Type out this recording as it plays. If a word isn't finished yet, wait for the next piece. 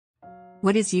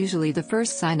What is usually the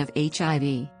first sign of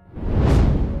HIV?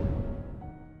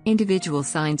 Individual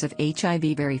signs of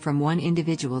HIV vary from one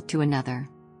individual to another.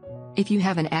 If you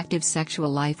have an active sexual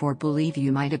life or believe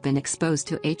you might have been exposed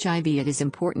to HIV, it is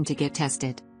important to get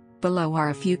tested. Below are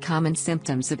a few common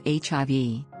symptoms of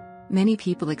HIV. Many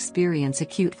people experience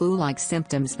acute flu-like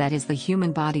symptoms, that is the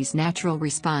human body's natural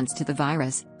response to the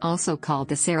virus, also called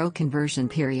the seroconversion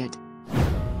period.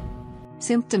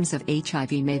 Symptoms of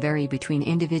HIV may vary between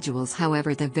individuals,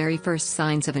 however the very first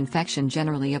signs of infection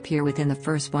generally appear within the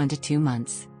first 1 to 2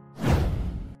 months.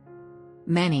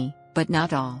 Many, but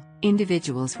not all,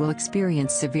 individuals will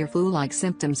experience severe flu-like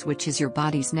symptoms, which is your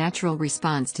body's natural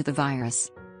response to the virus.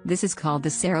 This is called the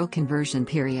seroconversion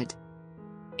period.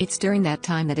 It's during that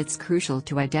time that it's crucial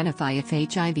to identify if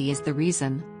HIV is the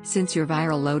reason, since your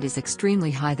viral load is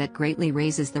extremely high. That greatly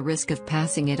raises the risk of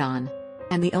passing it on.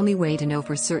 And the only way to know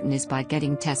for certain is by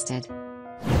getting tested.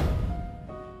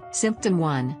 Symptom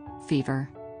 1, fever.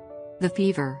 The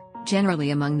fever,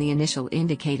 generally among the initial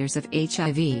indicators of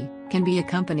HIV, can be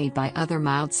accompanied by other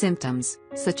mild symptoms,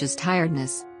 such as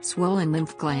tiredness, swollen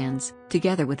lymph glands,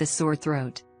 together with a sore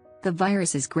throat. The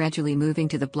virus is gradually moving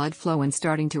to the blood flow and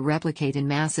starting to replicate in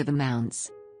massive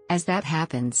amounts. As that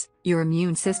happens, your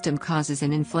immune system causes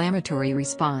an inflammatory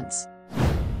response.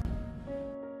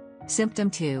 Symptom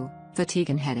 2, fatigue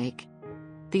and headache.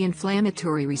 The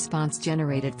inflammatory response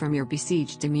generated from your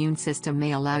besieged immune system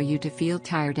may allow you to feel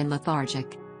tired and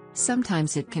lethargic.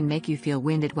 Sometimes it can make you feel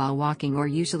winded while walking or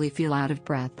usually feel out of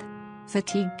breath.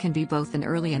 Fatigue can be both an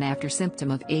early and after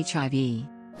symptom of HIV.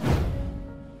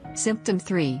 Symptom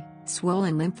 3,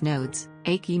 swollen lymph nodes,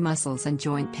 achy muscles and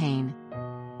joint pain.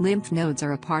 Lymph nodes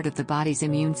are a part of the body's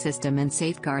immune system and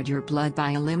safeguard your blood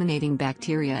by eliminating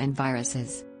bacteria and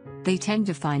viruses. They tend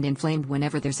to find inflamed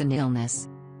whenever there's an illness.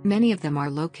 Many of them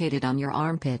are located on your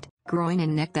armpit, groin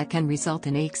and neck that can result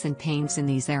in aches and pains in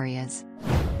these areas.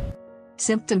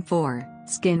 Symptom 4,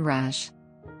 skin rash.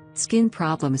 Skin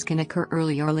problems can occur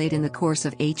early or late in the course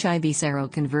of HIV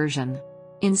seroconversion.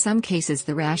 In some cases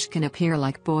the rash can appear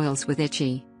like boils with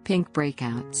itchy, pink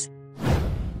breakouts.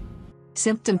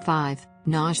 Symptom 5,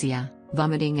 nausea,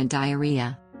 vomiting and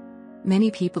diarrhea.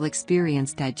 Many people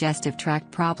experience digestive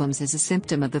tract problems as a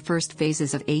symptom of the first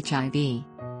phases of HIV.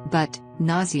 But,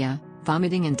 nausea,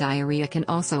 vomiting and diarrhea can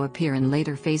also appear in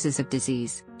later phases of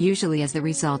disease, usually as the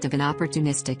result of an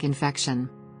opportunistic infection.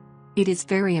 It is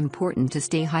very important to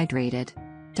stay hydrated.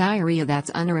 Diarrhea that's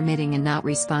unremitting and not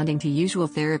responding to usual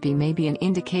therapy may be an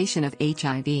indication of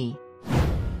HIV.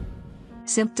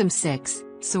 Symptom 6,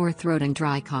 sore throat and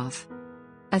dry cough.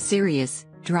 A serious,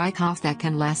 dry cough that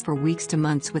can last for weeks to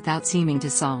months without seeming to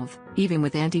solve, even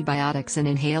with antibiotics and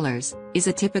inhalers, is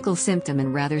a typical symptom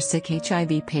in rather sick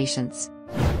HIV patients.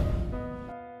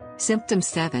 Symptom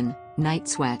 7, night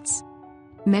sweats.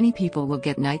 Many people will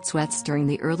get night sweats during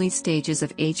the early stages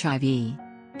of HIV.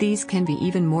 These can be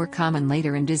even more common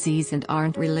later in disease and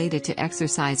aren't related to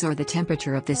exercise or the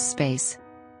temperature of this space.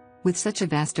 With such a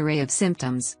vast array of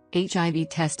symptoms, HIV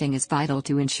testing is vital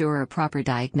to ensure a proper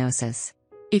diagnosis.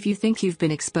 If you think you've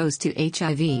been exposed to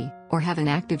HIV, or have an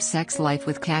active sex life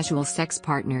with casual sex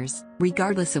partners,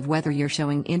 regardless of whether you're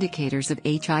showing indicators of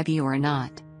HIV or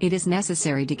not, it is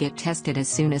necessary to get tested as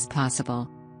soon as possible.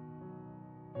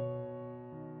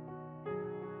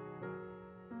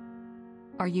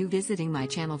 Are you visiting my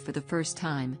channel for the first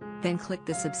time? Then click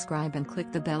the subscribe and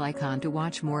click the bell icon to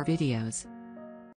watch more videos.